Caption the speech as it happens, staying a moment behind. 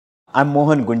I'm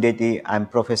Mohan Gundeti. I'm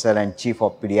Professor and Chief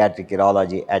of Pediatric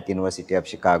Urology at University of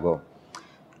Chicago.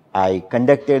 I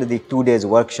conducted the 2 days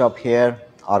workshop here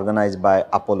organized by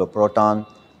Apollo Proton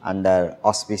under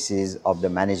auspices of the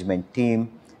management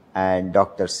team and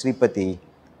Dr. Sripati,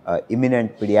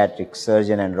 eminent pediatric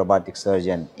surgeon and robotic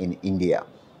surgeon in India.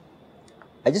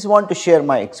 I just want to share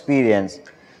my experience.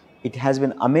 It has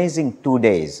been amazing 2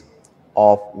 days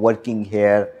of working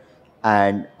here,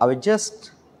 and I was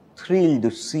just thrilled to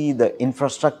see the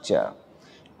infrastructure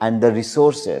and the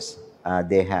resources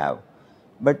they have.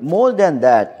 But more than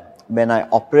that, when I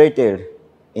operated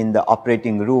in the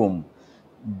operating room,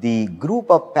 the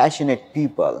group of passionate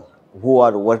people who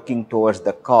are working towards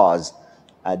the cause,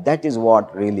 that is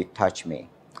what really touched me.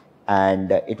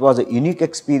 And it was a unique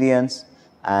experience,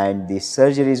 and the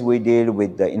surgeries we did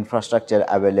with the infrastructure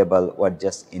available were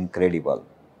just incredible.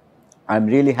 I'm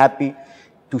really happy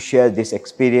to share this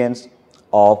experience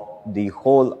of the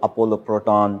whole Apollo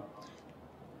Proton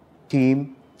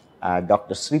team,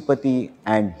 Dr. Sripati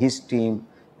and his team,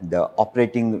 the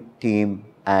operating team,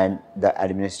 and the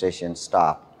administration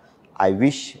staff. I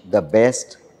wish the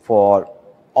best for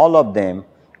all of them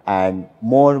and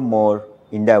more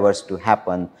endeavors to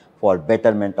happen for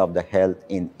betterment of the health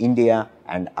in India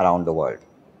and around the world.